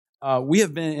We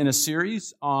have been in a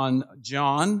series on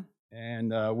John,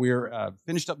 and we're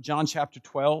finished up John chapter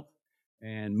 12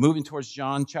 and moving towards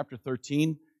John chapter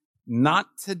 13.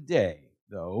 Not today,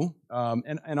 though.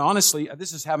 And honestly,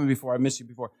 this has happened before. I missed you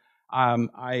before.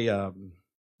 I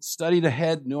studied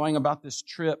ahead, knowing about this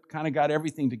trip, kind of got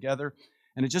everything together.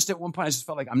 And it just at one point, I just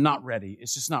felt like I'm not ready.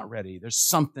 It's just not ready. There's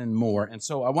something more. And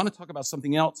so I want to talk about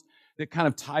something else that kind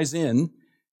of ties in.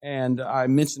 And I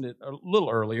mentioned it a little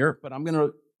earlier, but I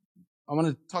want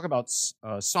to talk about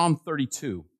Psalm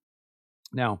 32.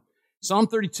 Now, Psalm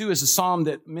 32 is a psalm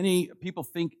that many people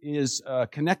think is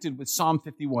connected with Psalm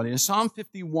 51. In Psalm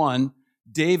 51,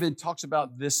 David talks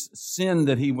about this sin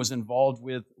that he was involved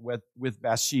with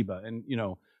Bathsheba. And, you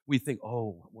know, we think,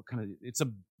 oh, what kind of, it's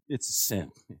a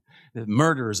sin. The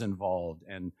murder is involved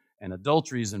and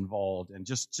adultery is involved and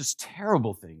just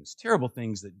terrible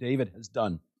things that David has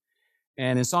done.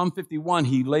 And in Psalm 51,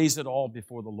 he lays it all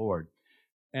before the Lord.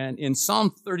 And in Psalm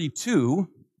 32,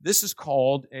 this is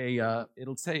called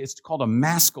it's called a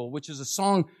maskil, which is a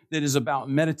song that is about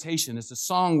meditation. It's a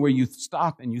song where you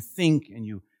stop and you think and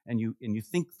you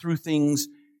think through things.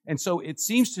 And so it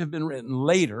seems to have been written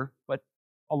later, but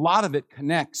a lot of it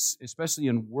connects, especially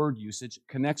in word usage,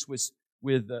 connects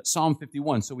with Psalm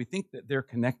 51. So we think that they're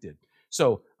connected.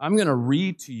 So I'm going to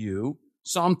read to you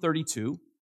Psalm 32.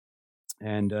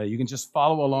 And you can just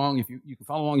follow along. You can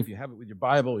follow along if you have it with your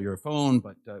Bible or your phone,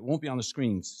 but it won't be on the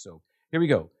screens. So here we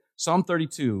go. Psalm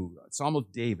 32, Psalm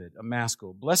of David, a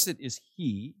maskil. Blessed is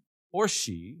he or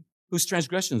she whose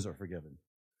transgressions are forgiven,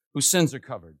 whose sins are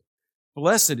covered.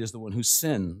 Blessed is the one whose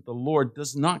sin the Lord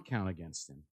does not count against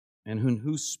him, and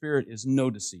whose spirit is no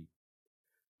deceit.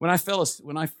 When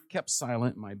I kept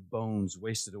silent, my bones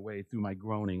wasted away through my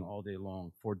groaning all day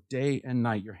long. For day and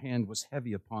night your hand was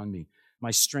heavy upon me. My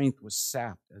strength was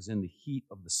sapped as in the heat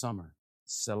of the summer.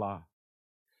 Selah.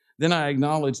 Then I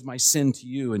acknowledged my sin to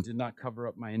you and did not cover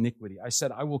up my iniquity. I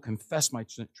said, I will confess my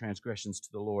transgressions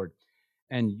to the Lord,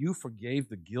 and you forgave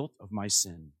the guilt of my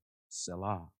sin.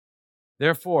 Selah.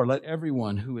 Therefore, let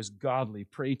everyone who is godly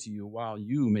pray to you while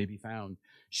you may be found.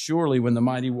 Surely when the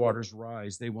mighty waters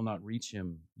rise, they will not reach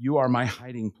him. You are my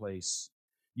hiding place.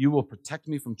 You will protect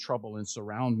me from trouble and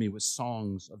surround me with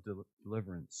songs of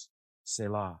deliverance.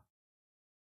 Selah.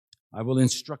 I will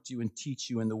instruct you and teach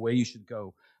you in the way you should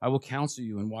go. I will counsel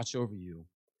you and watch over you.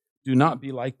 Do not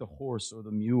be like the horse or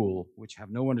the mule, which have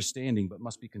no understanding, but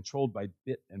must be controlled by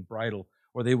bit and bridle,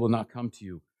 or they will not come to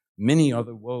you. Many are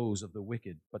the woes of the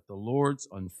wicked, but the Lord's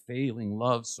unfailing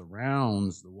love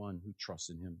surrounds the one who trusts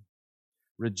in him.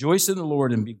 Rejoice in the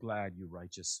Lord and be glad, you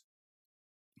righteous.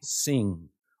 Sing,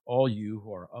 all you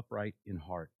who are upright in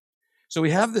heart. So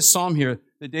we have this psalm here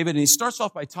that David, and he starts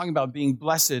off by talking about being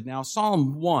blessed. Now,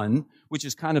 Psalm 1, which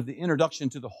is kind of the introduction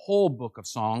to the whole book of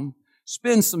Psalm,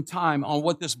 spends some time on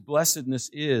what this blessedness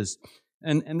is.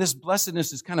 And this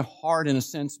blessedness is kind of hard in a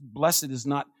sense. Blessed is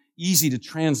not easy to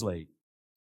translate.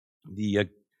 The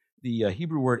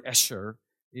Hebrew word esher,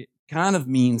 it kind of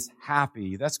means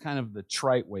happy. That's kind of the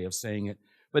trite way of saying it.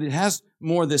 But it has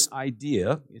more this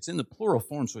idea. It's in the plural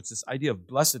form, so it's this idea of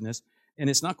blessedness. And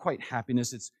it's not quite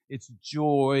happiness, it's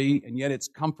joy, and yet it's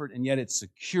comfort, and yet it's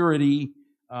security.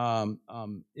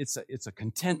 It's a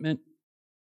contentment.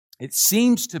 It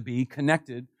seems to be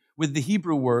connected with the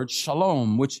Hebrew word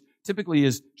shalom, which typically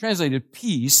is translated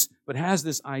peace, but has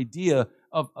this idea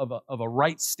of a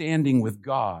right standing with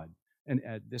God, and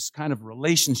this kind of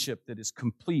relationship that is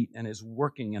complete and is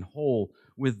working and whole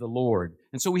with the Lord.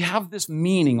 And so we have this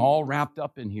meaning all wrapped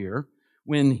up in here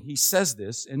when he says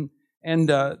this, and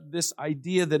this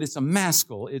idea that it's a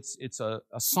maskil, it's a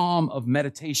psalm of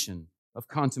meditation, of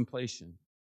contemplation.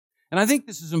 And I think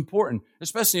this is important,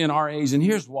 especially in our age, and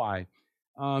here's why.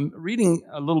 Reading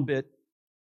a little bit,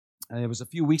 it was a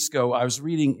few weeks ago, I was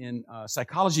reading in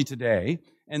Psychology Today,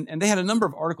 and they had a number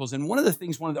of articles, and one of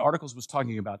the articles was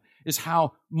talking about is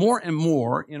how more and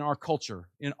more in our culture,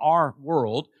 in our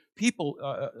world, people,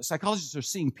 psychologists are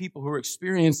seeing people who are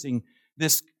experiencing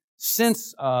this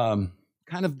sense,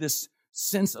 this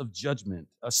sense of judgment,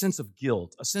 a sense of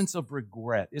guilt, a sense of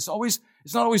regret. It's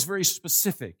not always very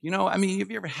specific. You know, I mean, have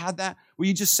you ever had that where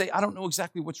you just say, I don't know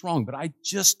exactly what's wrong, but I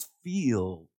just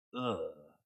feel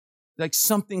like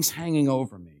something's hanging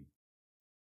over me.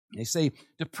 They say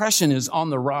depression is on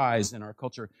the rise in our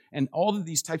culture, and all of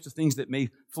these types of things that may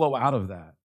flow out of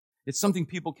that. It's something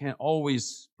people can't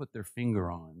always put their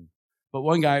finger on. But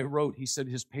one guy wrote, he said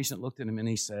his patient looked at him and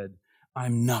he said,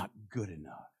 I'm not good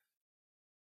enough.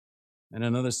 And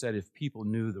another said, if people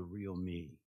knew the real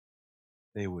me,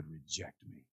 they would reject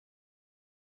me.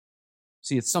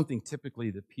 See, it's something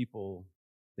typically that people,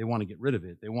 they want to get rid of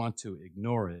it. They want to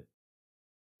ignore it.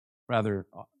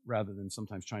 rather than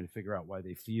sometimes trying to figure out why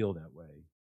they feel that way,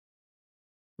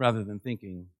 rather than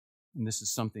thinking, and this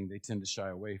is something they tend to shy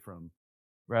away from,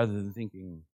 rather than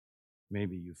thinking,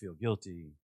 maybe you feel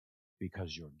guilty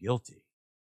because you're guilty.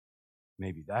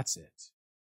 Maybe that's it.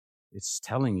 It's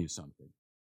telling you something.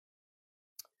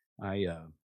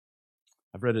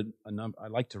 I've read a number. I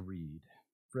like to read.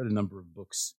 I've read a number of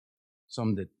books,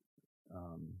 some that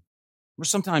were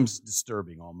sometimes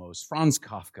disturbing almost. Franz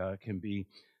Kafka can be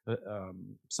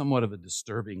somewhat of a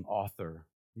disturbing author.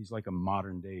 He's like a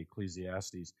modern-day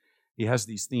Ecclesiastes. He has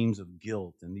these themes of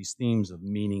guilt and these themes of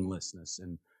meaninglessness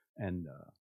and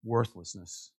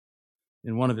worthlessness.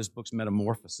 In one of his books,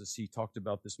 Metamorphosis, he talked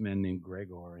about this man named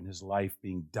Gregor and his life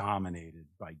being dominated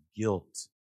by guilt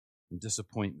and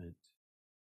disappointment.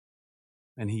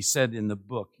 And he said in the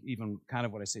book, even kind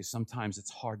of what I say, sometimes it's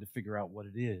hard to figure out what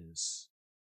it is,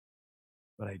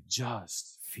 but I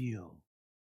just feel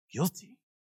guilty.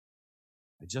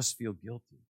 I just feel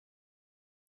guilty.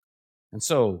 And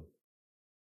so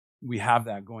we have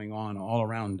that going on all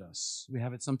around us. We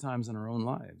have it sometimes in our own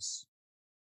lives.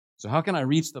 So how can I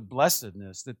reach the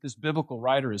blessedness that this biblical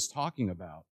writer is talking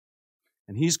about?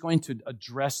 And he's going to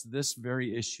address this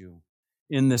very issue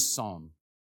in this psalm.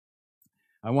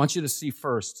 I want you to see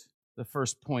first, the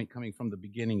first point coming from the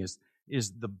beginning is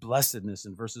the blessedness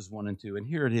in verses 1 and 2. And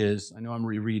here it is. I know I'm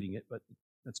rereading it, but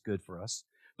that's good for us.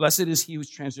 Blessed is he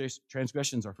whose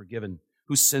transgressions are forgiven,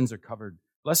 whose sins are covered.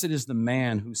 Blessed is the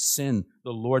man whose sin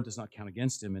the Lord does not count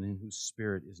against him, and in whose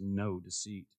spirit is no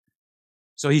deceit.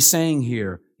 So he's saying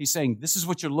here, this is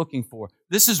what you're looking for.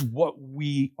 This is what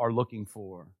we are looking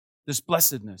for. This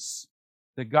blessedness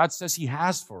that God says he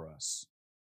has for us.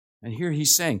 And here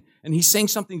he's saying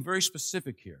something very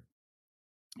specific here.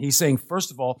 He's saying,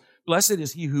 first of all, blessed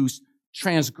is he whose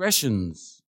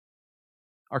transgressions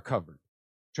are covered.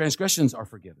 Transgressions are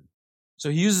forgiven. So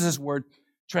he uses this word,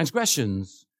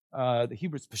 transgressions, the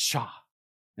Hebrew is pashah.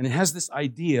 And it has this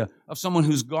idea of someone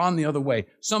who's gone the other way,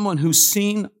 someone who's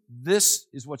seen this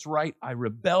is what's right, I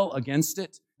rebel against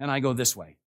it, and I go this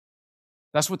way.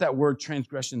 That's what that word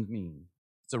transgression means.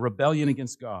 It's a rebellion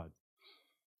against God.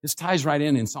 This ties right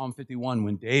in Psalm 51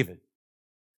 when David,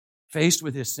 faced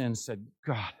with his sin, said,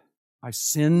 God, I've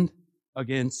sinned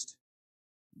against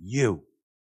you.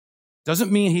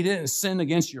 Doesn't mean he didn't sin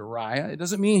against Uriah. It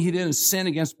doesn't mean he didn't sin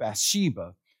against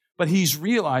Bathsheba. But he's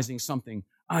realizing something.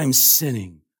 I'm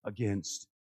sinning against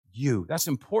you. That's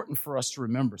important for us to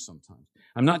remember sometimes.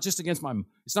 It's not just against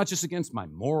my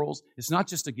morals. It's not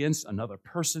just against another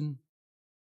person.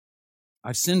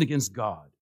 I've sinned against God.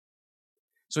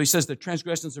 So he says that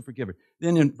transgressions are forgiven.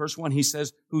 Then in verse 1, he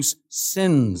says, whose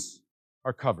sins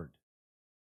are covered.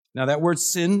 Now that word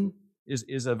sin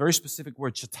is a very specific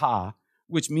word, chata,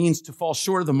 which means to fall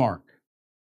short of the mark.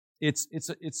 You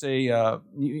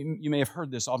may have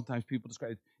heard this, oftentimes people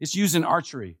describe it. It's used in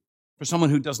archery for someone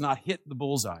who does not hit the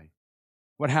bullseye.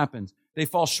 What happens? They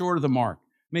fall short of the mark.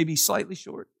 Maybe slightly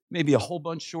short, maybe a whole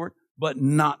bunch short, but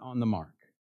not on the mark.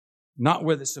 Not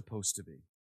where they're supposed to be.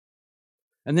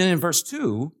 And then in verse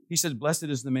 2, he says, blessed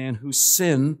is the man whose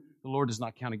sin the Lord does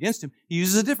not count against him. He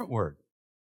uses a different word.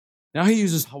 Now he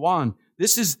uses hawan.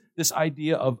 This is this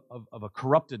idea of a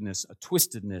corruptedness, a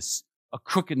twistedness, a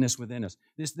crookedness within us.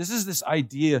 This is this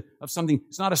idea of something.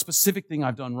 It's not a specific thing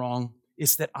I've done wrong.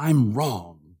 It's that I'm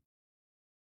wrong.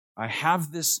 I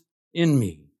have this in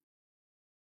me.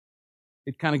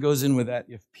 It kind of goes in with that.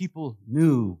 If people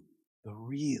knew the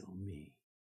real me,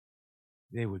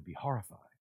 they would be horrified.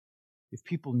 If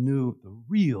people knew the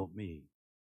real me,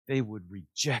 they would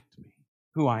reject me,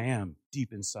 who I am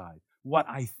deep inside, what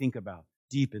I think about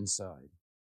deep inside.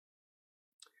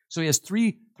 So he has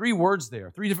three words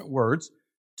there, three different words,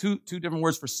 two different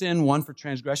words for sin, one for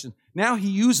transgression. Now he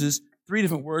uses three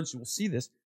different words, we'll see this,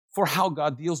 for how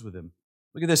God deals with him.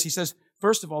 Look at this. He says,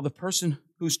 first of all, the person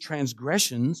whose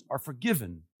transgressions are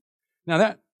forgiven. Now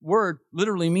that word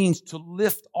literally means to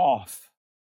lift off,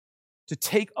 to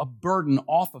take a burden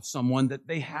off of someone that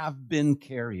they have been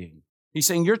carrying. He's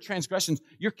saying your transgressions,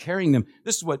 you're carrying them.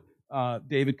 This is what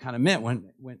David kind of meant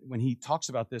when he talks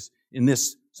about this in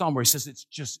this psalm where he says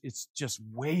it's just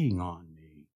weighing on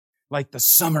me like the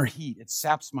summer heat. It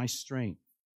saps my strength.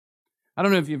 I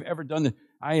don't know if you've ever done that.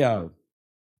 And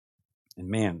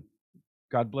man,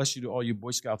 God bless you to all you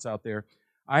Boy Scouts out there.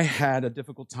 I had a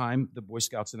difficult time, the Boy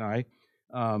Scouts and I,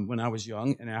 when I was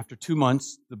young, and after 2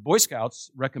 months, the Boy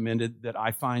Scouts recommended that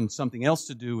I find something else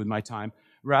to do with my time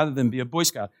rather than be a Boy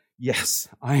Scout. Yes,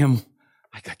 I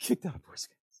got kicked out of Boy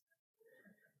Scouts.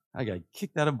 I got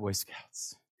kicked out of Boy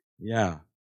Scouts. Yeah.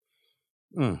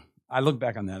 I look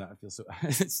back on that, I feel so,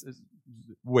 it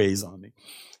weighs on me.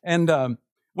 And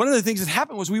one of the things that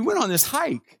happened was we went on this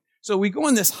hike. So we go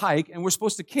on this hike, and we're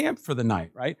supposed to camp for the night,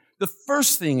 right? The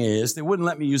first thing is they wouldn't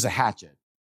let me use a hatchet.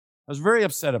 I was very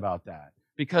upset about that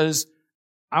because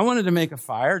I wanted to make a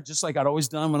fire, just like I'd always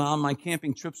done when I'm on my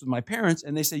camping trips with my parents,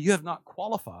 and they say, you have not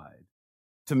qualified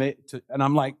to make, and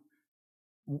I'm like,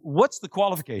 what's the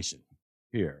qualification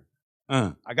here?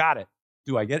 I got it.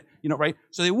 Do I get it? Right?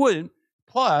 So they wouldn't.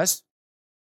 Plus,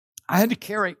 I had to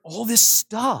carry all this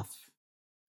stuff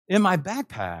in my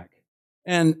backpack.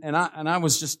 And I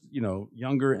was just,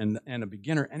 younger and a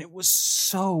beginner, and it was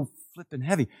so flipping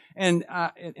heavy. And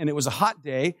it was a hot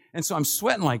day, and so I'm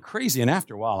sweating like crazy. And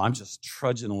after a while, I'm just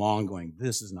trudging along going,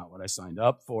 this is not what I signed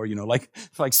up for,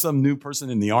 like some new person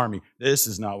in the army. This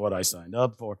is not what I signed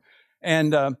up for.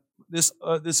 And this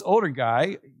older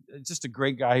guy, just a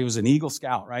great guy, he was an Eagle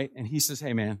Scout, right? And he says,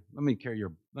 hey man, let me carry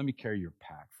your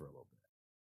pack for a little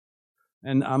bit.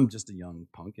 And I'm just a young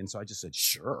punk, and so I just said,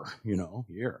 sure,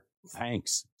 here.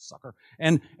 Thanks, sucker.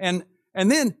 And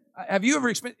then, have you ever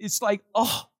experienced, it's like,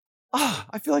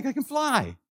 I feel like I can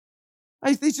fly.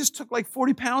 They just took like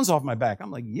 40 pounds off my back.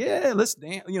 I'm like, yeah, let's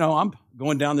dance. I'm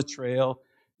going down the trail,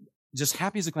 just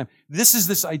happy as a clam. This is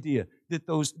this idea that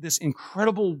this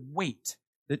incredible weight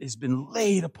that has been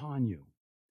laid upon you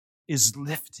is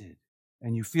lifted,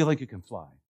 and you feel like you can fly.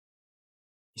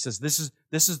 He says, this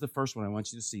is the first one I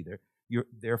want you to see.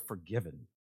 They're forgiven.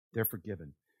 They're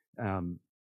forgiven.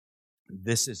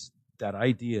 This is that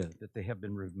idea that they have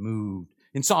been removed.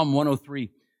 In Psalm 103,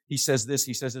 he says this.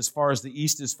 He says, as far as the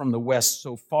east is from the west,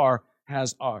 so far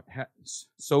has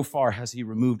he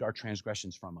removed our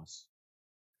transgressions from us.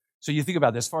 So you think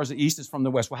about this, as far as the east is from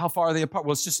the west. Well, how far are they apart?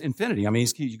 Well, it's just infinity. I mean,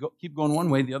 you keep going one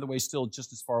way, the other way is still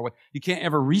just as far away. You can't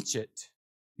ever reach it.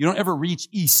 You don't ever reach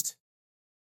east.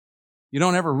 You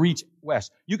don't ever reach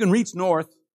west. You can reach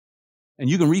north, and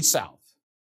you can reach south,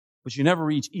 but you never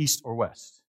reach east or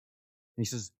west. And he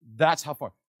says, that's how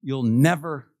far. You'll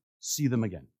never see them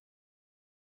again.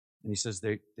 And he says,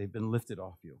 they've been lifted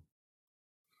off you.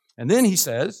 And then he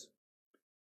says,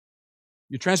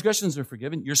 your transgressions are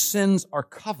forgiven. Your sins are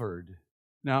covered.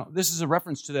 Now, this is a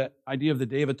reference to that idea of the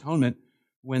Day of Atonement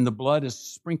when the blood is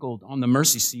sprinkled on the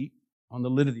mercy seat, on the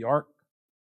lid of the ark.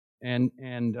 And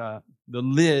the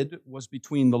lid was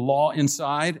between the law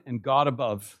inside and God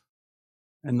above.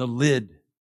 And the lid,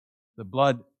 the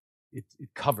blood, it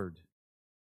covered.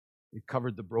 It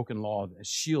covered the broken law,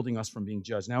 shielding us from being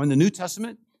judged. Now, in the New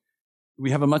Testament,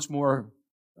 we have a much more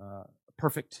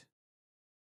perfect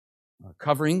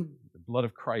covering. The blood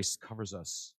of Christ covers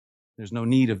us. There's no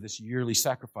need of this yearly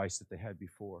sacrifice that they had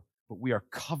before, but we are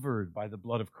covered by the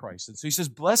blood of Christ. And so he says,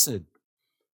 blessed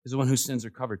is the one whose sins are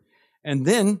covered. And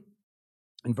then,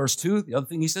 in verse 2, the other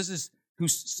thing he says is,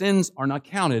 whose sins are not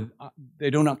counted, they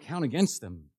do not count against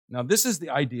them. Now, this is the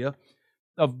idea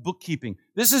of bookkeeping.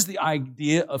 This is the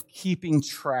idea of keeping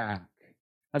track.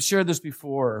 I've shared this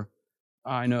before,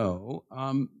 I know.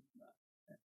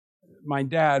 My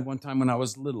dad, one time when I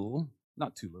was little,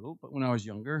 not too little, but when I was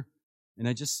younger, and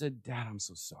I just said, Dad, I'm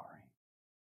so sorry.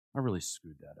 I really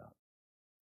screwed that up.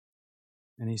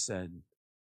 And he said,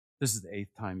 this is the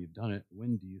 8th time you've done it.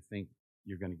 When do you think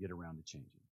you're going to get around to changing?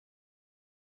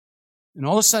 And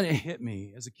all of a sudden it hit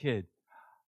me as a kid.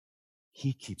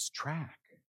 He keeps track.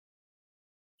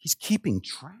 He's keeping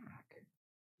track.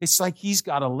 It's like he's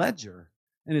got a ledger,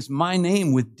 and it's my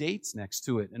name with dates next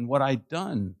to it and what I've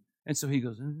done. And so he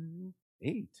goes,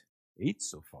 8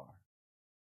 so far.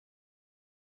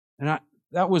 And I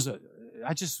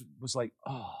just was like,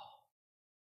 oh,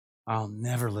 I'll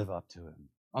never live up to him.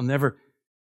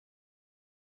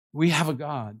 We have a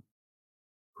God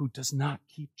who does not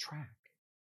keep track.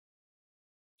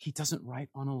 He doesn't write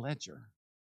on a ledger.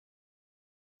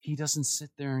 He doesn't sit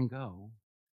there and go,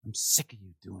 I'm sick of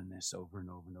you doing this over and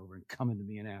over and over and coming to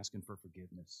me and asking for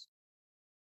forgiveness.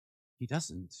 He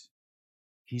doesn't.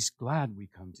 He's glad we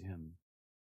come to him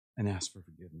and ask for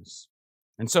forgiveness.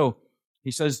 And so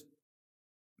he says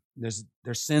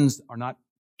their sins are not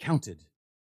counted.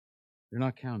 They're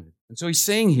not counted. And so he's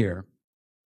saying here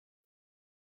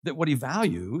that what he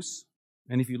values,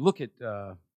 and if you look at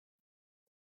the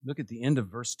end of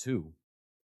verse 2,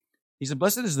 he said,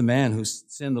 blessed is the man whose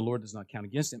sin the Lord does not count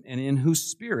against him, and in whose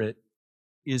spirit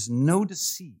is no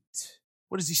deceit.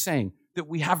 What is he saying? That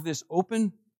we have this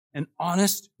open and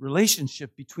honest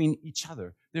relationship between each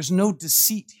other. There's no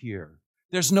deceit here.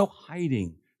 There's no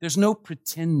hiding. There's no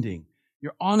pretending.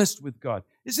 You're honest with God.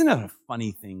 Isn't that a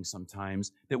funny thing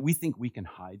sometimes that we think we can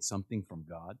hide something from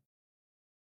God?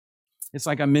 It's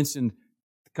like I mentioned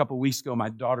a couple weeks ago, my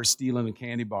daughter stealing a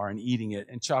candy bar and eating it,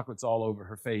 and chocolate's all over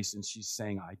her face, and she's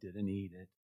saying, I didn't eat it.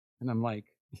 And I'm like,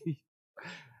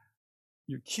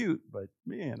 you're cute, but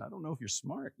man, I don't know if you're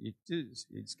smart.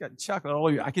 It's got chocolate all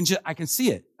over you. I can see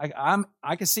it.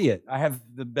 I can see it. I have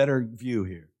the better view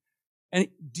here. And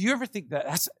do you ever think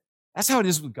that's how it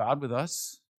is with God with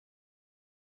us?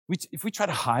 If we try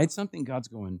to hide something, God's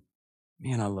going,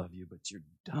 man, I love you, but you're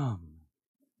dumb.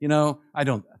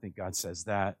 I think God says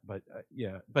that, but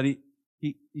but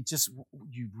he just, do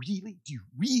you really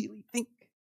think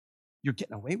you're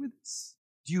getting away with this?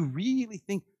 Do you really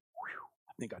think,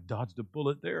 I think I dodged a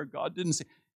bullet there. God didn't say.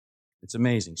 It's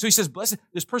amazing. So he says, blessed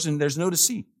this person, there's no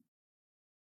deceit.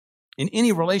 In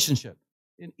any relationship,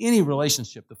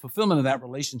 the fulfillment of that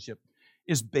relationship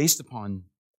is based upon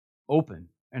open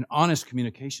and honest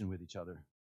communication with each other.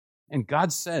 And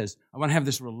God says, I want to have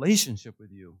this relationship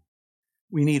with you.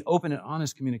 We need open and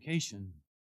honest communication.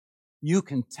 You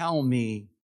can tell me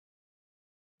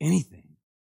anything.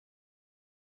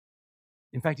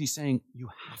 In fact, he's saying, you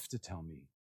have to tell me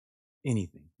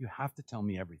anything. You have to tell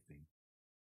me everything.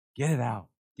 Get it out.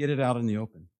 Get it out in the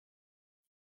open.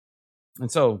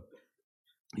 And so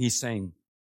he's saying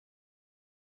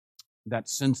that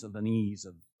sense of unease,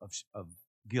 of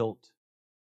guilt,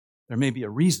 there may be a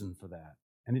reason for that,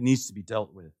 and it needs to be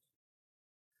dealt with.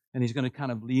 And he's going to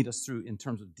kind of lead us through in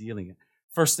terms of dealing it.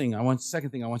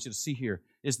 Second thing I want you to see here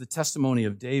is the testimony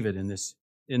of David in this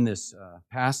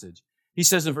passage. He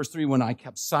says in verse 3, when I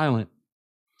kept silent,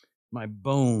 my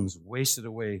bones wasted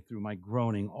away through my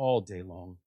groaning all day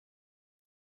long.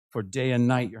 For day and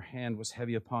night your hand was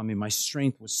heavy upon me. My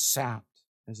strength was sapped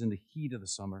as in the heat of the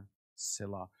summer.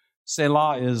 Selah.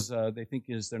 Selah is,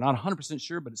 they're not 100%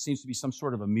 sure, but it seems to be some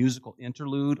sort of a musical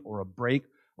interlude or a break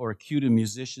or a cue to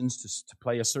musicians to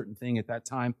play a certain thing at that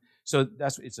time. So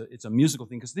it's a musical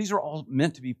thing, because these are all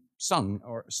meant to be sung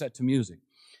or set to music.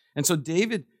 And so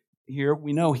David here,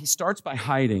 we know he starts by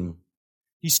hiding.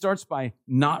 He starts by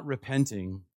not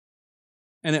repenting,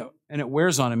 and it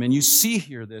wears on him. And you see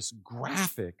here this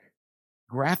graphic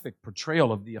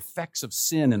portrayal of the effects of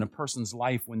sin in a person's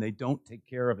life when they don't take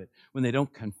care of it, when they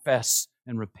don't confess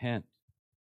and repent.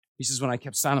 He says, when I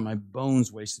kept silent, my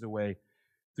bones wasted away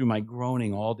through my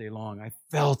groaning all day long. I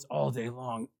felt all day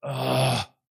long, I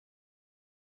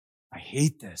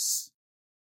hate this.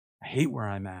 I hate where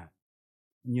I'm at.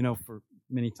 And for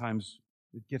many times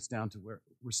it gets down to where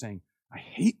we're saying, I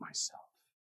hate myself.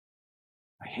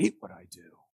 I hate what I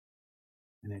do.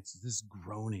 And it's this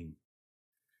groaning.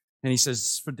 And he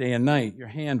says, for day and night, your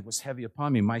hand was heavy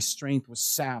upon me. My strength was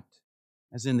sapped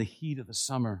as in the heat of the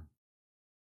summer.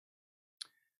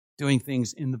 Doing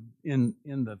things in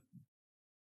the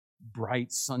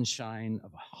bright sunshine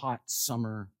of a hot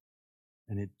summer,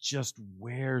 and it just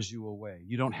wears you away.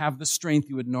 You don't have the strength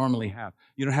you would normally have.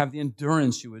 You don't have the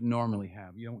endurance you would normally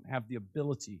have. You don't have the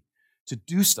ability to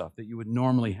do stuff that you would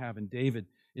normally have. And David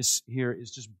is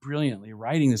just brilliantly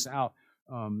writing this out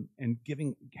and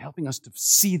helping us to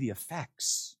see the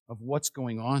effects of what's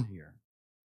going on here.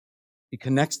 He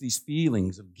connects these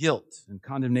feelings of guilt and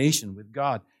condemnation with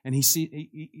God, and he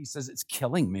says, it's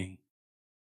killing me.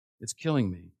 It's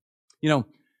killing me.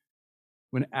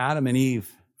 When Adam and Eve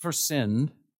first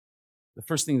sinned, the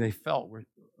first thing they felt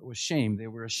was shame. They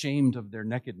were ashamed of their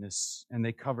nakedness, and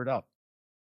they covered up.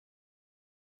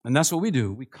 And that's what we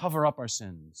do. We cover up our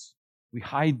sins. We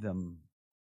hide them.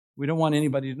 We don't want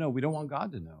anybody to know. We don't want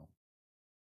God to know.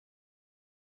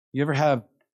 You ever have,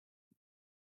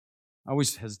 I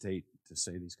always hesitate to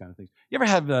say these kind of things. You ever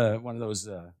have one of those,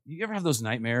 you ever have those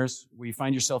nightmares where you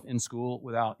find yourself in school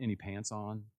without any pants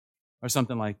on or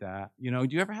something like that? Do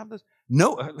you ever have those?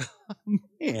 No,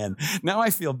 man, now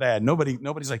I feel bad.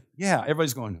 Nobody's like, yeah,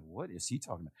 everybody's going, what is he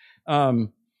talking about?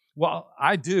 Well,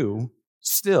 I do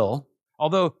still,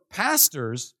 although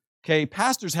pastors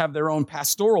have their own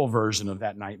pastoral version of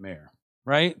that nightmare,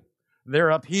 right?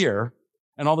 They're up here,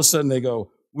 and all of a sudden they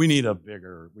go, we need a big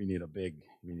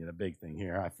thing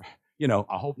here.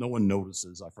 I hope no one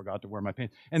notices I forgot to wear my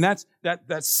pants. And that's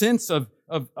that sense of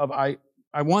I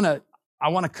want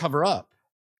to cover up.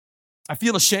 I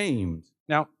feel ashamed.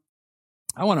 Now,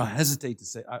 I don't want to hesitate to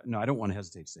say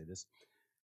this.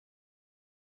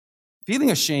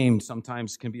 Feeling ashamed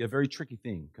sometimes can be a very tricky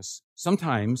thing, because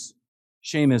sometimes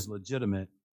shame is legitimate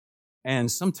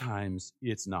and sometimes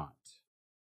it's not.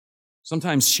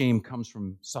 Sometimes shame comes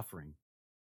from suffering.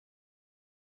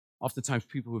 Oftentimes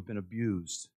people who have been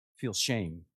abused feel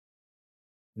shame.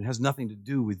 And it has nothing to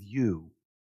do with you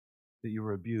that you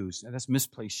were abused. And that's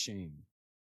misplaced shame.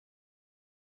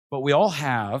 But we all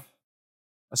have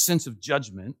a sense of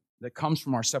judgment that comes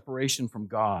from our separation from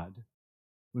God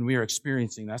when we are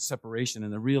experiencing that separation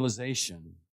and the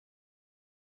realization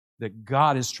that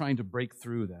God is trying to break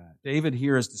through that. David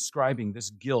here is describing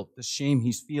this guilt, the shame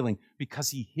he's feeling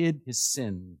because he hid his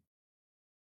sin.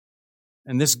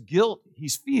 And this guilt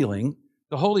he's feeling,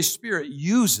 the Holy Spirit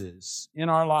uses in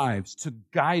our lives to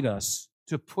guide us,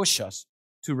 to push us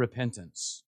to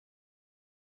repentance.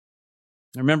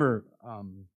 I remember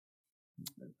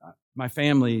my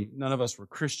family, none of us were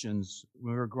Christians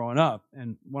when we were growing up,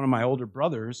 and one of my older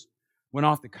brothers went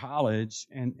off to college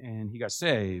and he got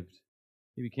saved.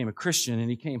 He became a Christian, and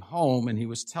he came home and he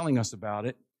was telling us about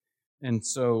it. And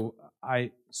so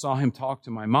I saw him talk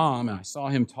to my mom, and I saw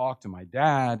him talk to my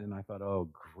dad, and I thought, oh,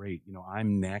 great,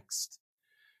 I'm next.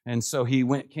 And so he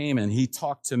came and he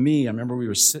talked to me. I remember we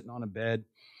were sitting on a bed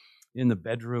in the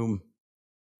bedroom,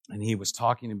 and he was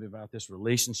talking to me about this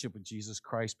relationship with Jesus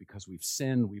Christ because we've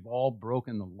sinned. We've all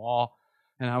broken the law.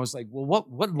 And I was like, well,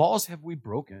 what laws have we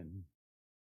broken?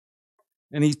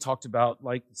 And he talked about,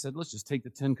 said, let's just take the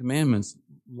 10 Commandments.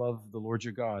 Love the Lord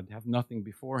your God. Have nothing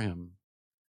before him.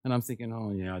 And I'm thinking,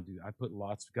 oh, yeah, I put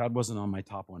lots. God wasn't on my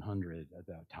top 100 at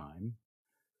that time.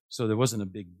 So there wasn't a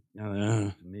big,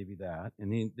 maybe that.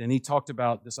 And then he talked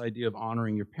about this idea of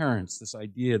honoring your parents, this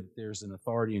idea that there's an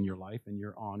authority in your life and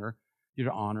you're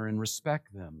to honor and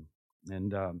respect them.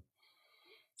 And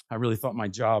I really thought my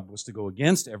job was to go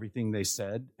against everything they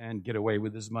said and get away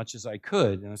with as much as I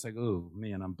could. And I was like, oh,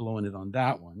 man, I'm blowing it on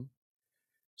that one.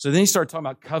 So then he started talking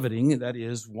about coveting, that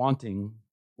is, wanting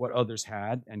what others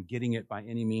had and getting it by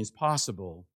any means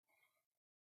possible.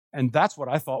 And that's what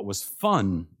I thought was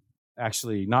fun,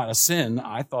 actually, not a sin.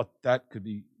 I thought that could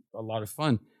be a lot of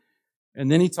fun. And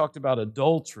then he talked about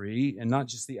adultery, and not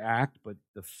just the act, but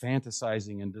the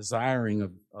fantasizing and desiring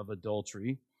of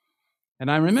adultery. And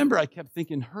I remember I kept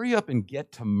thinking, hurry up and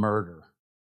get to murder.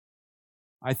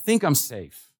 I think I'm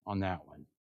safe on that one.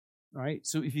 All right?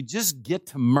 So if you just get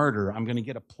to murder, I'm going to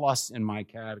get a plus in my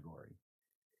category.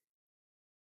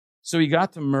 So he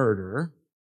got to murder,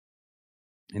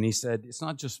 and he said, it's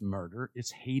not just murder,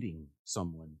 it's hating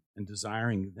someone and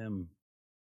desiring them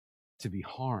to be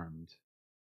harmed.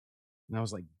 And I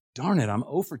was like, darn it, I'm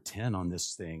 0 for 10 on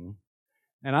this thing.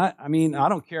 And I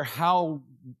don't care how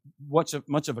much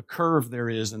of a curve there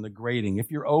is in the grading. If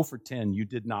you're 0 for 10, you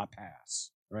did not pass,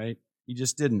 right? You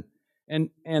just didn't.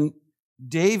 And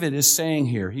David is saying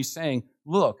here, he's saying,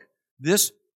 look,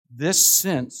 this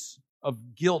sense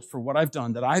of guilt for what I've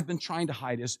done that I've been trying to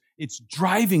hide it's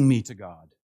driving me to God.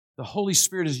 The Holy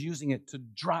Spirit is using it to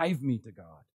drive me to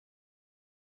God.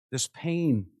 This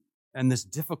pain and this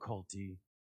difficulty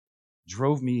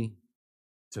drove me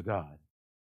to God.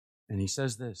 And he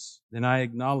says this, then I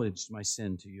acknowledged my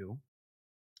sin to you.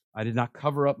 I did not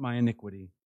cover up my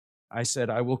iniquity. I said,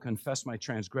 I will confess my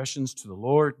transgressions to the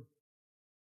Lord,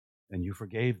 and you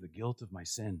forgave the guilt of my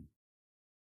sin.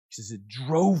 He says, it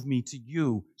drove me to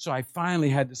you. So I finally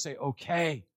had to say,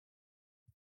 okay,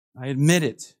 I admit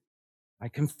it. I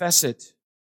confess it.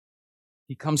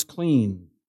 He comes clean.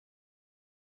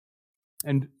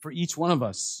 And for each one of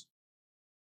us,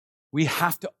 we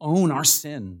have to own our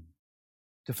sin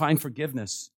to find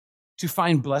forgiveness, to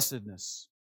find blessedness.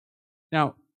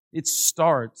 Now, it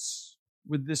starts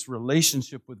with this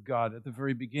relationship with God at the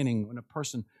very beginning when a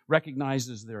person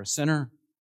recognizes they're a sinner,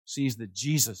 sees that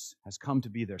Jesus has come to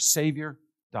be their Savior,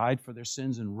 died for their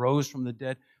sins and rose from the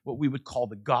dead, what we would call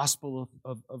the gospel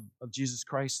of Jesus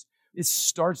Christ. It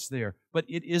starts there, but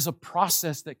it is a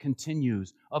process that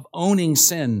continues of owning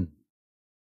sin.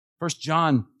 1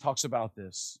 John talks about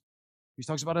this. He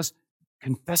talks about us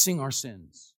confessing our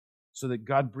sins so that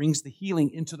God brings the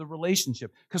healing into the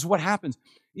relationship. Because what happens,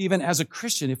 even as a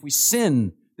Christian, if we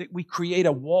sin, that we create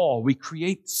a wall, we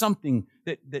create something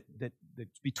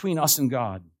that's between us and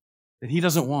God that He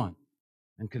doesn't want.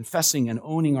 And confessing and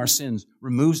owning our sins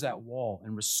removes that wall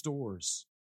and restores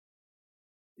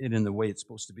it in the way it's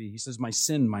supposed to be. He says, my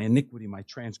sin, my iniquity, my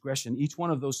transgression, each one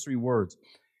of those 3 words.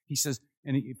 He says,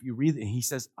 and if you read it, he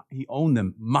says, he owned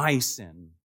them, my sin,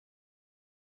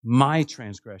 my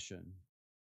transgression,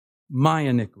 my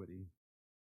iniquity,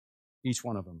 each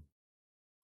one of them.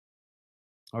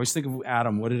 I always think of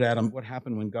Adam. What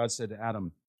happened when God said to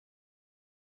Adam,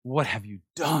 what have you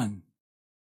done?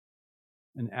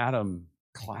 And Adam,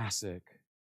 classic,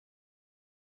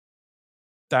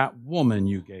 that woman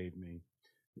you gave me.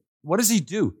 What does he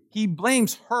do? He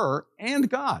blames her and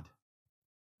God.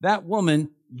 That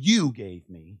woman you gave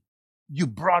me. You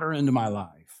brought her into my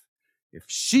life. If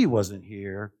she wasn't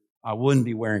here, I wouldn't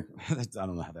be wearing, I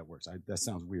don't know how that works. That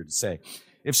sounds weird to say.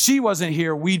 If she wasn't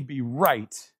here, we'd be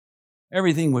right.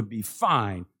 Everything would be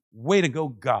fine. Way to go,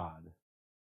 God.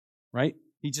 Right?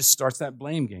 He just starts that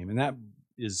blame game, and that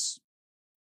is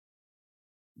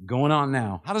going on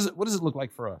now. What does it look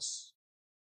like for us?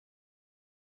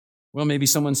 Well, maybe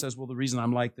someone says, well, the reason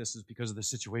I'm like this is because of the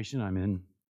situation I'm in.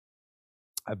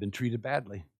 I've been treated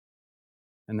badly,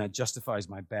 and that justifies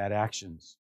my bad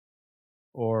actions.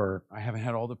 Or I haven't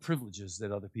had all the privileges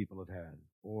that other people have had.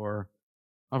 Or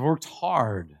I've worked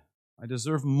hard. I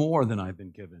deserve more than I've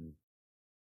been given.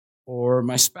 Or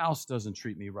my spouse doesn't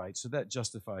treat me right, so that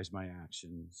justifies my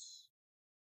actions.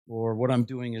 Or what I'm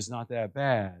doing is not that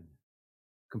bad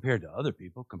compared to other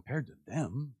people, compared to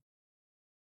them,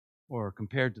 or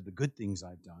compared to the good things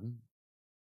I've done.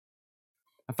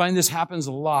 I find this happens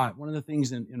a lot. One of the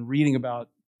things in reading about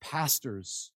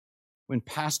pastors, when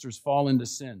pastors fall into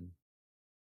sin,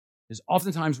 is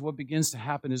oftentimes what begins to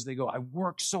happen is they go, I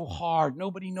work so hard,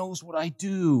 nobody knows what I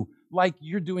do. Like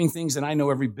you're doing things and I know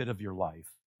every bit of your life,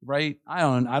 right? I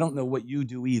don't know what you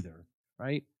do either,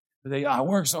 right? But I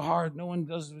work so hard, no one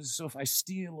does it. So if I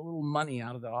steal a little money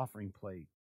out of the offering plate,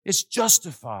 it's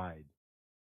justified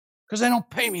because they don't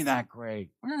pay me that great.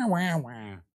 Wah, wah,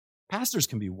 wah. Pastors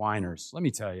can be whiners, let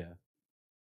me tell you. It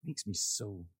makes me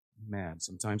so mad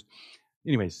sometimes.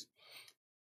 Anyways,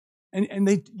 and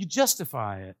you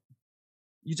justify it.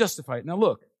 You justify it. Now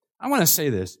look, I want to say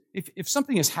this. If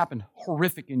something has happened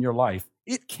horrific in your life,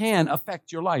 it can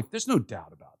affect your life. There's no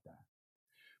doubt about that.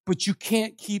 But you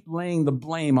can't keep laying the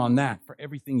blame on that for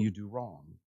everything you do wrong.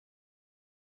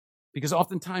 Because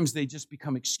oftentimes they just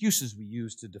become excuses we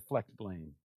use to deflect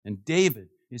blame. And David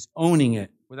is owning it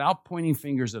without pointing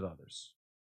fingers at others.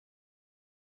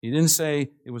 He didn't say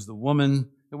it was the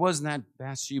woman. It wasn't that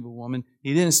Bathsheba woman.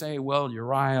 He didn't say, well,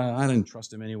 Uriah, I didn't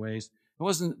trust him anyways. It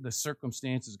wasn't the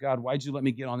circumstances. God, why'd you let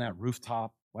me get on that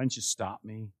rooftop? Why didn't you stop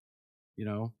me? You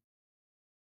know,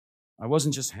 I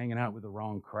wasn't just hanging out with the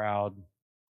wrong crowd.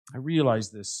 I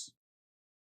realized this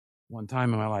one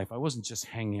time in my life. I wasn't just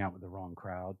hanging out with the wrong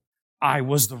crowd. I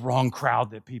was the wrong crowd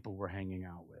that people were hanging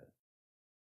out with.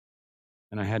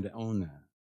 And I had to own that.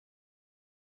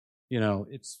 You know,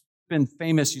 it's been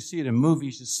famous. You see it in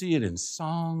movies. You see it in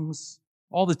songs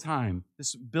all the time.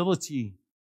 This ability.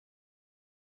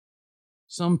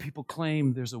 Some people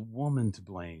claim there's a woman to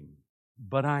blame,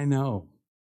 but I know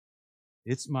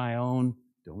it's my own,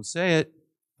 don't say it,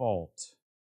 fault.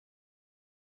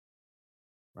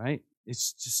 Right?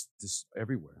 It's just this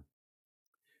everywhere.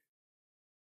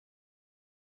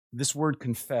 This word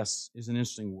confess is an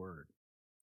interesting word.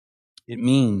 It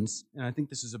means, and I think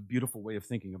this is a beautiful way of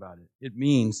thinking about it, it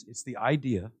means it's the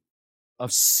idea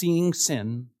of seeing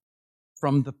sin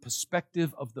from the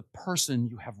perspective of the person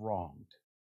you have wronged.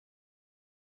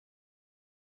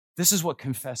 This is what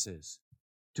confess is,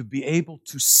 to be able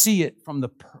to see it from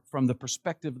the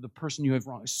perspective of the person you have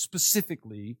wronged,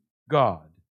 specifically God.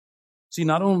 See,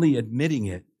 not only admitting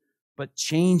it, but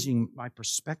changing my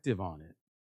perspective on it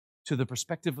to the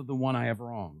perspective of the one I have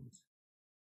wronged.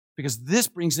 Because this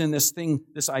brings in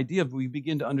this idea of we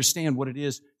begin to understand what it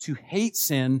is to hate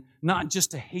sin, not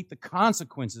just to hate the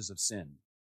consequences of sin,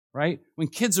 right? When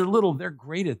kids are little, they're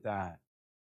great at that.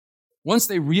 Once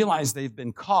they realize they've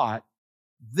been caught,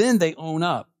 then they own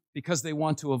up because they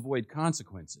want to avoid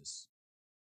consequences.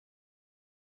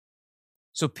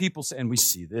 So people say, and we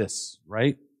see this,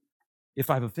 right? If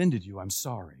I've offended you, I'm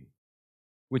sorry.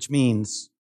 Which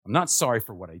means I'm not sorry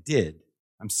for what I did.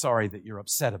 I'm sorry that you're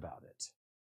upset about it.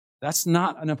 That's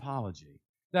not an apology.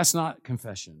 That's not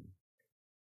confession.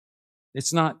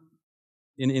 It's not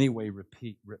in any way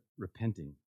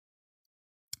repenting.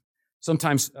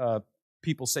 Sometimes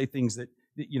people say things that,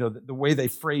 you know, the way they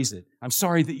phrase it, I'm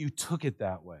sorry that you took it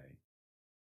that way,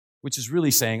 which is really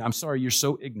saying, I'm sorry you're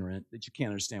so ignorant that you can't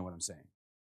understand what I'm saying.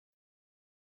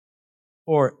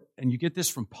 And you get this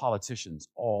from politicians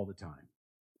all the time.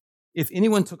 If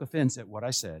anyone took offense at what I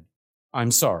said,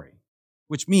 I'm sorry,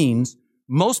 which means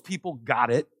most people got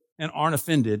it and aren't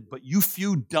offended, but you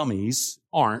few dummies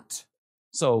aren't.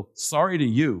 So sorry to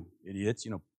you, idiots,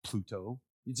 you know, Pluto.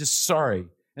 You're just sorry.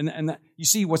 And that, you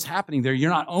see what's happening there. You're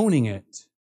not owning it.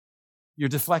 You're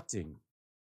deflecting.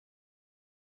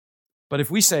 But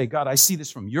if we say, God, I see this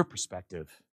from your perspective,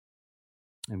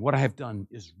 and what I have done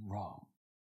is wrong.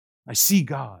 I see,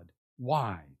 God,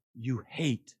 why you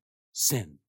hate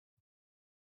sin.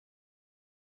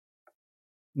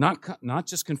 Not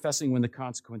just confessing when the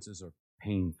consequences are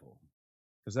painful,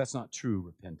 because that's not true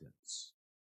repentance.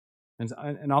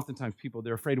 And oftentimes people,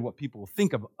 they're afraid of what people will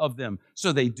think of them,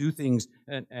 so they do things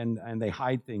and they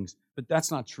hide things, but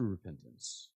that's not true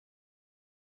repentance.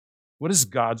 What is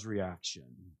God's reaction?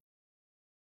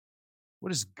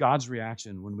 What is God's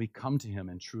reaction when we come to Him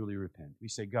and truly repent? We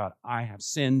say, God, I have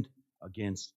sinned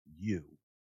against you.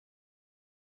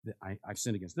 I've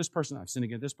sinned against this person, I've sinned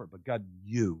against this person, but God,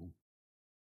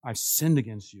 I've sinned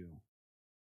against you.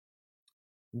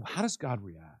 How does God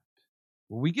react?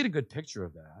 Well, we get a good picture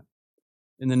of that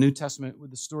in the New Testament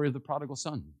with the story of the prodigal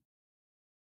son.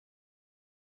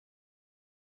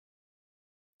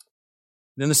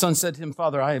 Then the son said to him,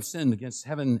 Father, I have sinned against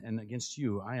heaven and against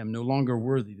you. I am no longer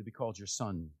worthy to be called your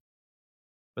son.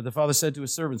 But the father said to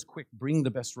his servants, quick, bring the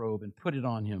best robe and put it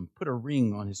on him. Put a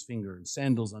ring on his finger and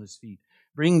sandals on his feet.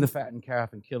 Bring the fattened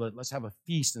calf and kill it. Let's have a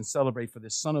feast and celebrate, for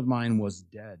this son of mine was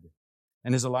dead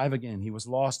and is alive again. He was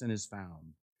lost and is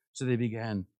found. So they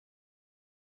began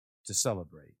to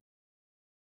celebrate.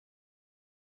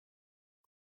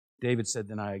 David said,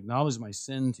 then I acknowledged my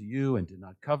sin to you and did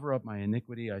not cover up my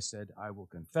iniquity. I said, I will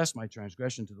confess my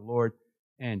transgression to the Lord,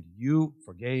 and you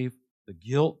forgave the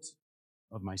guilt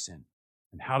of my sin.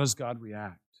 And how does God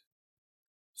react?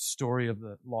 Story of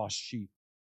the lost sheep,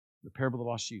 the parable of the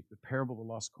lost sheep, the parable of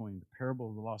the lost coin, the parable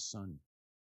of the lost son.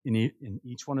 In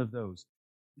each one of those,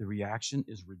 the reaction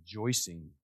is rejoicing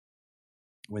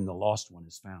when the lost one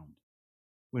is found.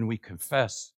 When we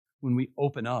confess, when we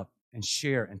open up and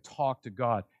share and talk to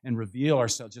God and reveal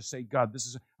ourselves, just say, God,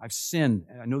 I've sinned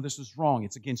and I know this is wrong.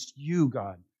 It's against you,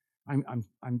 God. I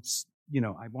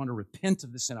want to repent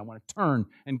of this sin. I want to turn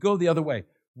and go the other way.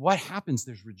 What happens?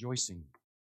 There's rejoicing.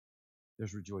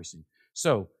 There's rejoicing.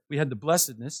 So we had the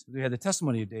blessedness. We had the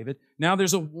testimony of David. Now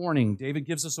there's a warning. David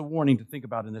gives us a warning to think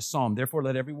about in this psalm. Therefore,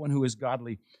 let everyone who is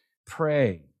godly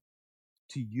pray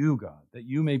to you, God, that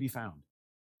you may be found.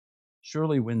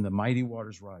 Surely when the mighty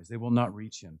waters rise, they will not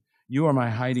reach him. You are my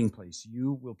hiding place.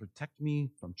 You will protect me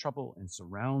from trouble and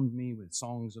surround me with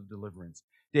songs of deliverance.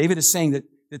 David is saying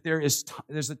that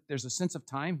there's a sense of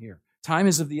time here. Time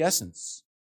is of the essence.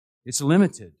 It's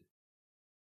limited.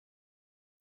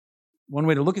 One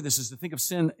way to look at this is to think of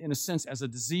sin, in a sense, as a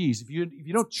disease. If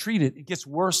you don't treat it, it gets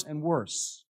worse and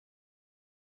worse.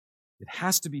 It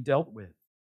has to be dealt with.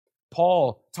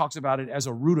 Paul talks about it as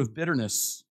a root of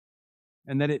bitterness,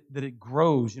 and that it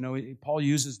grows. Paul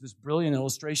uses this brilliant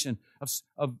illustration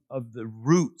of the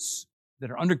roots that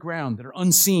are underground, that are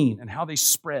unseen, and how they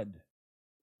spread.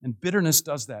 And bitterness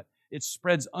does that. It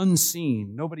spreads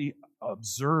unseen. Nobody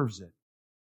observes it.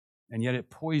 And yet it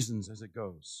poisons as it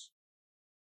goes.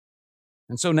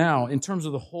 And so now, in terms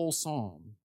of the whole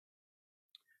psalm,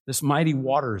 this mighty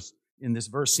waters in this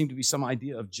verse seem to be some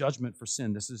idea of judgment for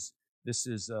sin. This is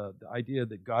the idea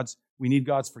that we need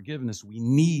God's forgiveness. We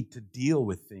need to deal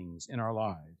with things in our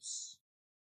lives.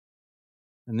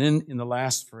 And then in the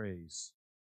last phrase,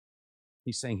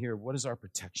 he's saying here, what is our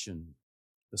protection?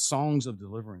 The songs of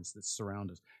deliverance that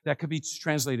surround us. That could be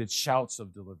translated shouts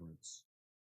of deliverance.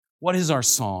 What is our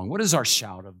song? What is our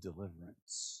shout of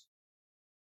deliverance?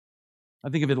 I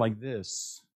think of it like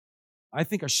this. I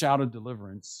think a shout of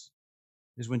deliverance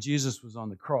is when Jesus was on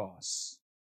the cross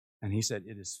and he said,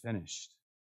 it is finished.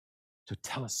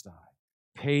 Tetelestai,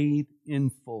 paid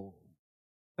in full.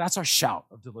 That's our shout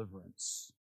of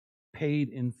deliverance. Paid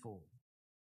in full.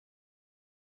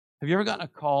 Have you ever gotten a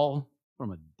call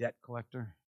from a debt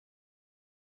collector?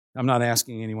 I'm not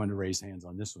asking anyone to raise hands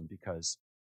on this one because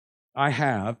I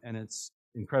have, and it's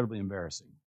incredibly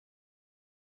embarrassing.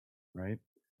 Right?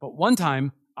 But one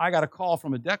time, I got a call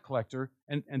from a debt collector,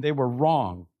 and they were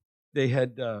wrong. They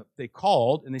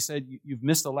called, and they said, you've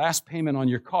missed the last payment on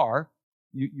your car.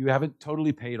 You haven't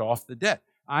totally paid off the debt.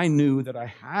 I knew that I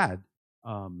had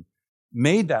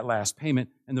made that last payment,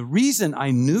 and the reason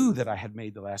I knew that I had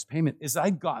made the last payment is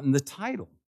I'd gotten the title.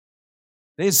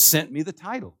 They had sent me the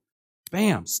title.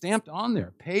 Bam, stamped on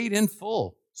there, paid in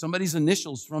full. Somebody's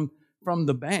initials from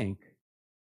the bank.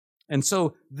 And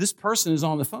so this person is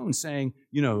on the phone saying,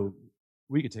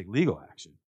 we could take legal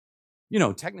action.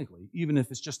 Technically, even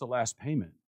if it's just the last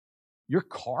payment, your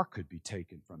car could be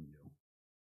taken from you.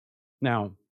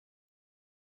 Now,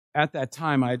 at that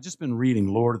time, I had just been reading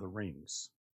Lord of the Rings.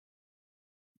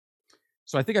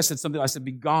 So I think I said something. I said,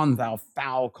 begone, thou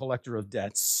foul collector of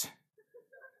debts.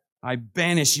 I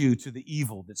banish you to the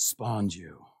evil that spawned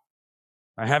you.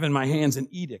 I have in my hands an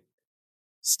edict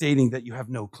stating that you have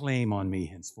no claim on me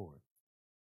henceforth.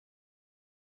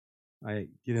 I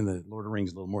get in the Lord of the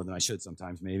Rings a little more than I should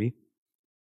sometimes, maybe.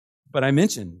 But I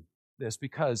mention this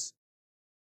because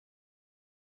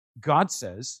God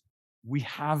says we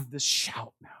have this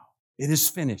shout now. It is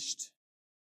finished.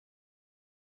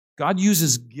 God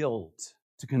uses guilt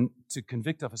to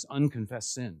convict of us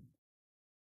unconfessed sin.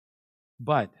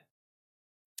 But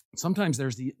sometimes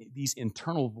there's these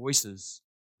internal voices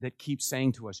that keep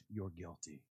saying to us, you're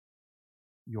guilty.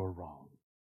 You're wrong.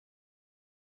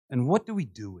 And what do we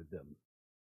do with them?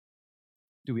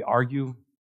 Do we argue?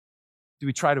 Do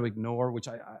we try to ignore? Which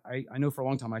I know for a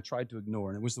long time I tried to ignore,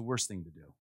 and it was the worst thing to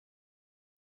do.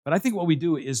 But I think what we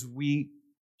do is we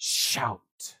shout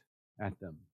at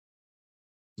them.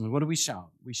 And what do we shout?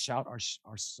 We shout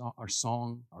our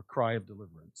song, our cry of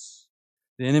deliverance.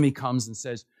 The enemy comes and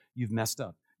says, you've messed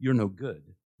up. You're no good.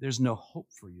 There's no hope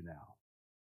for you now.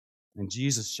 And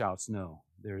Jesus shouts, no,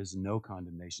 there is no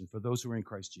condemnation for those who are in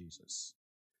Christ Jesus.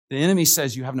 The enemy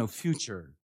says you have no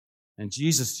future. And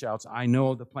Jesus shouts, I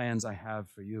know the plans I have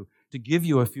for you, to give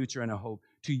you a future and a hope,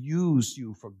 to use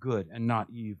you for good and not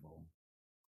evil.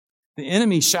 The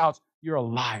enemy shouts, you're a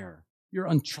liar. You're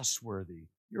untrustworthy.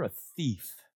 You're a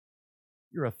thief.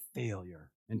 You're a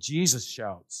failure. And Jesus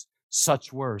shouts,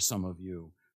 such were some of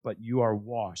you, but you are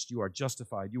washed, you are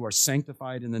justified, you are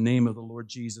sanctified in the name of the Lord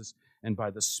Jesus and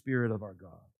by the Spirit of our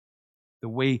God. The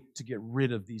way to get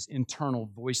rid of these internal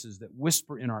voices that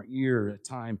whisper in our ear at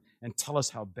time and tell us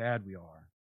how bad we are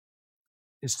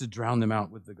is to drown them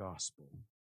out with the gospel.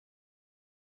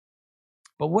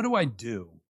 But what do I do?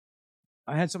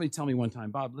 I had somebody tell me one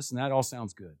time, Bob, listen, that all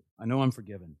sounds good. I know I'm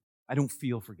forgiven. I don't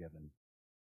feel forgiven.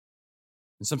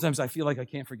 And sometimes I feel like I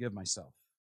can't forgive myself.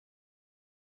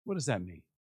 What does that mean?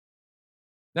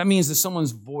 That means that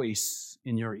someone's voice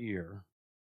in your ear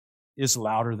is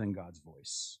louder than God's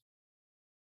voice.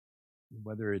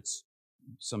 Whether it's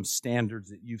some standards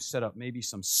that you've set up, maybe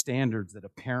some standards that a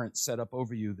parent set up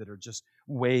over you that are just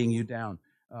weighing you down,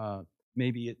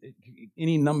 maybe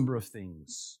any number of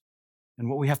things. And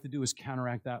what we have to do is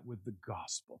counteract that with the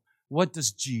gospel. What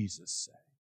does Jesus say?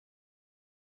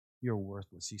 You're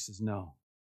worthless. He says, no.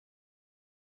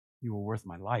 You are worth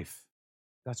my life.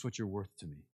 That's what you're worth to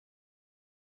me.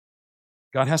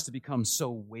 God has to become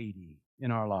so weighty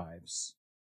in our lives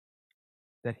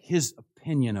that his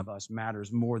opinion of us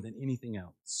matters more than anything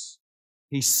else.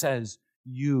 He says,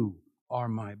 you are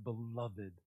my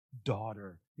beloved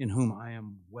daughter in whom I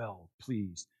am well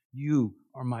pleased. You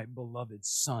are my beloved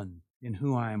son in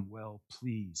whom I am well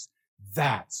pleased.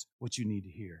 That's what you need to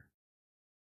hear.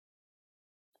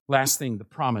 Last thing, the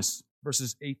promise,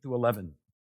 verses 8 through 11.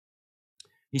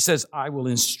 He says, I will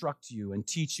instruct you and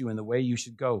teach you in the way you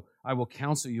should go. I will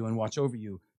counsel you and watch over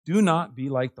you. Do not be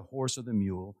like the horse or the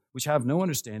mule, which have no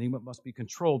understanding, but must be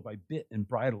controlled by bit and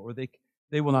bridle, or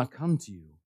they will not come to you.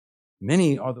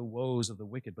 Many are the woes of the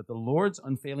wicked, but the Lord's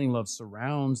unfailing love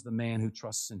surrounds the man who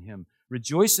trusts in him.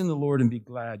 Rejoice in the Lord and be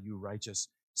glad, you righteous.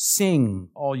 Sing,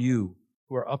 all you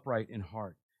who are upright in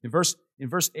heart. In verse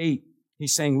 8,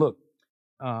 he's saying, look,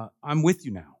 I'm with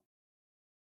you now.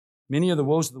 Many are the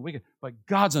woes of the wicked, but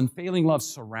God's unfailing love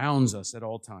surrounds us at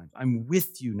all times. I'm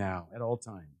with you now at all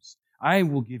times. I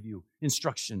will give you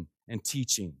instruction and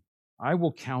teaching. I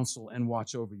will counsel and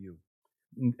watch over you.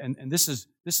 And this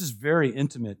is very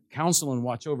intimate. Counsel and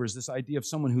watch over is this idea of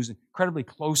someone who's incredibly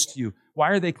close to you. Why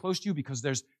are they close to you? Because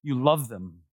you love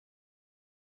them.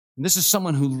 And this is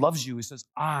someone who loves you. He says,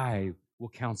 I will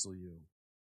counsel you.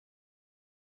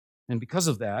 And because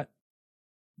of that,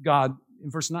 God,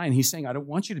 in verse 9, he's saying, I don't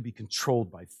want you to be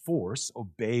controlled by force,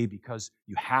 obey because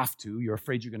you have to. You're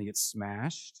afraid you're going to get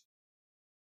smashed.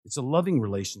 It's a loving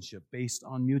relationship based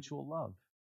on mutual love.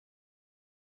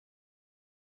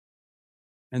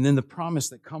 And then the promise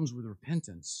that comes with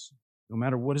repentance, no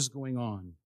matter what is going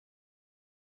on,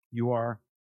 you are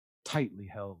tightly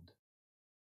held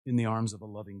in the arms of a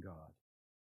loving God.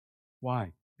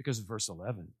 Why? Because of verse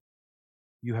 11,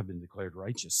 you have been declared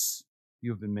righteous.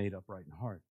 You have been made upright in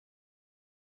heart.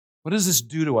 What does this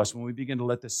do to us when we begin to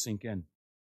let this sink in?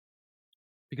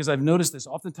 Because I've noticed this.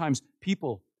 Oftentimes,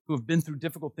 people who have been through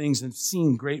difficult things and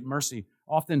seen great mercy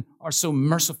often are so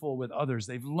merciful with others.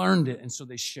 They've learned it, and so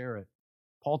they share it.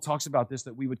 Paul talks about this,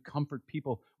 that we would comfort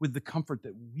people with the comfort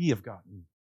that we have gotten.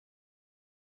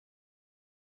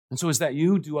 And so is that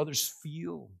you? Do others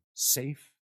feel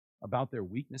safe about their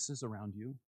weaknesses around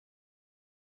you?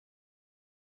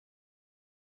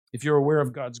 If you're aware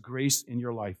of God's grace in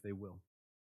your life, they will.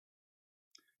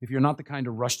 If you're not the kind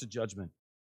to rush to judgment,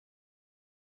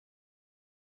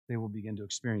 they will begin to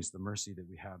experience the mercy that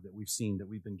we have, that we've seen, that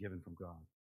we've been given from God.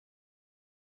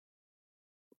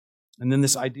 And then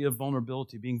this idea of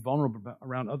vulnerability, being vulnerable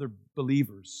around other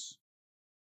believers.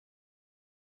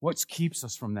 What keeps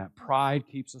us from that? Pride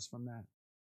keeps us from that.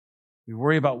 We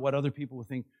worry about what other people will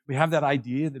think. We have that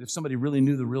idea that if somebody really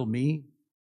knew the real me,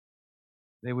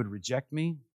 they would reject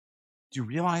me. Do you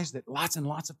realize that lots and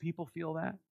lots of people feel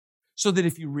that? So that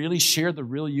if you really shared the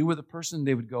real you with a person,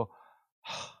 they would go,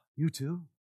 oh, you too?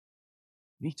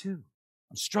 Me too.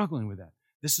 I'm struggling with that.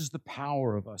 This is the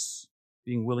power of us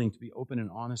being willing to be open and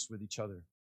honest with each other.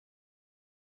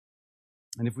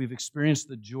 And if we've experienced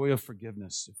the joy of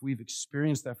forgiveness, if we've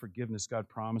experienced that forgiveness God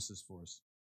promises for us,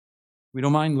 we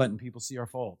don't mind letting people see our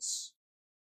faults.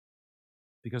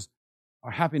 Because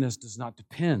our happiness does not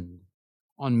depend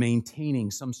on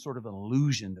maintaining some sort of an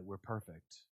illusion that we're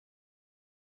perfect.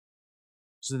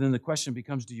 So then the question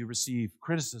becomes, do you receive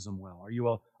criticism well? Are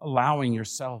you allowing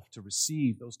yourself to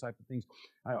receive those type of things?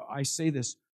 I say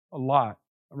this a lot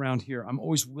around here. I'm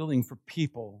always willing for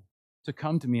people to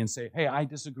come to me and say, hey, I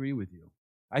disagree with you.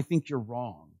 I think you're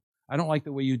wrong. I don't like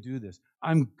the way you do this.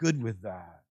 I'm good with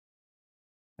that.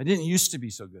 I didn't used to be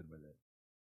so good with it,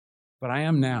 but I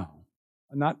am now.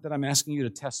 Not that I'm asking you to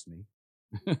test me.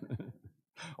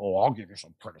 Oh, I'll give you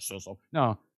some criticism.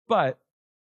 No, but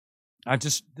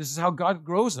this is how God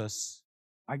grows us.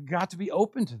 I got to be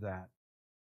open to that.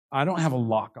 I don't have a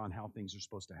lock on how things are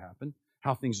supposed to happen,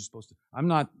 how things are supposed to. I'm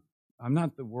not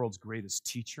the world's greatest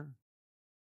teacher.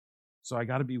 So I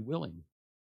got to be willing.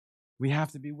 We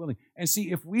have to be willing. And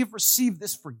see, if we've received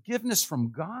this forgiveness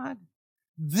from God,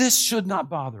 this should not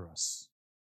bother us.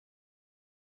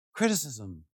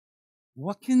 Criticism.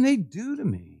 What can they do to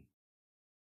me?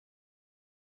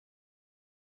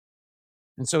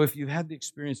 And so if you've had the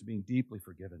experience of being deeply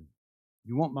forgiven,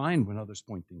 you won't mind when others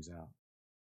point things out.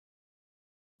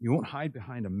 You won't hide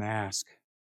behind a mask.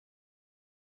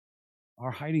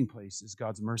 Our hiding place is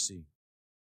God's mercy.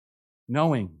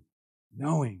 Knowing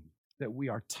that we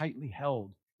are tightly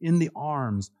held in the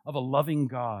arms of a loving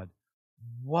God.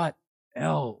 What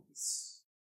else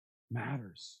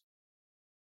matters?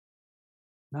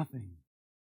 Nothing.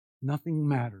 Nothing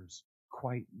matters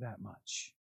quite that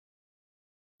much.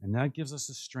 And that gives us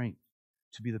the strength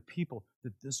to be the people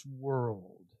that this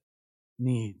world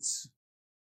needs.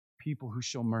 People who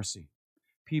show mercy,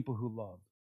 people who love,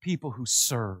 people who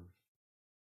serve,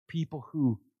 people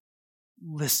who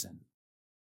listen.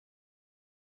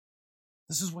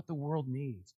 This is what the world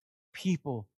needs.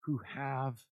 People who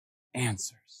have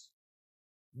answers.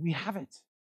 We have it.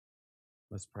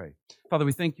 Let's pray. Father,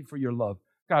 we thank you for your love.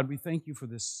 God, we thank you for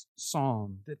this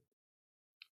psalm that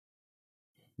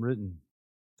written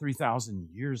 3,000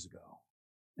 years ago,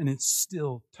 and it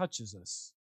still touches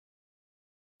us.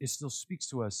 It still speaks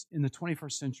to us in the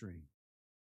 21st century.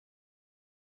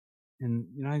 In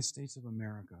the United States of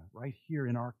America, right here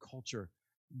in our culture,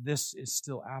 this is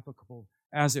still applicable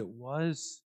as it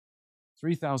was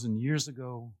 3,000 years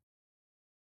ago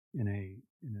in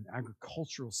an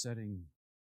agricultural setting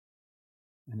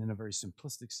and in a very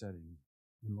simplistic setting.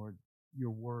 And Lord, your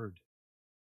word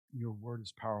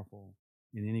is powerful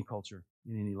in any culture,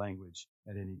 in any language,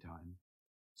 at any time.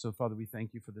 So, Father, we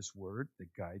thank you for this word that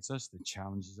guides us, that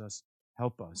challenges us.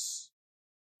 Help us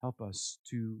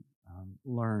to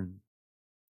learn.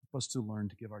 Help us to learn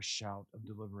to give our shout of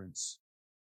deliverance,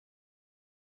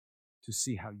 to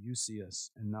see how you see us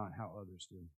and not how others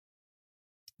do.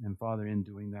 And Father, in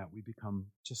doing that, we become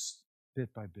just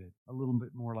bit by bit, a little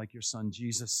bit more like your Son,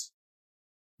 Jesus.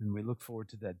 And we look forward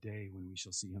to that day when we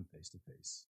shall see him face to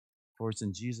face. For it's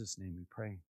in Jesus' name we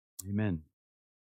pray. Amen.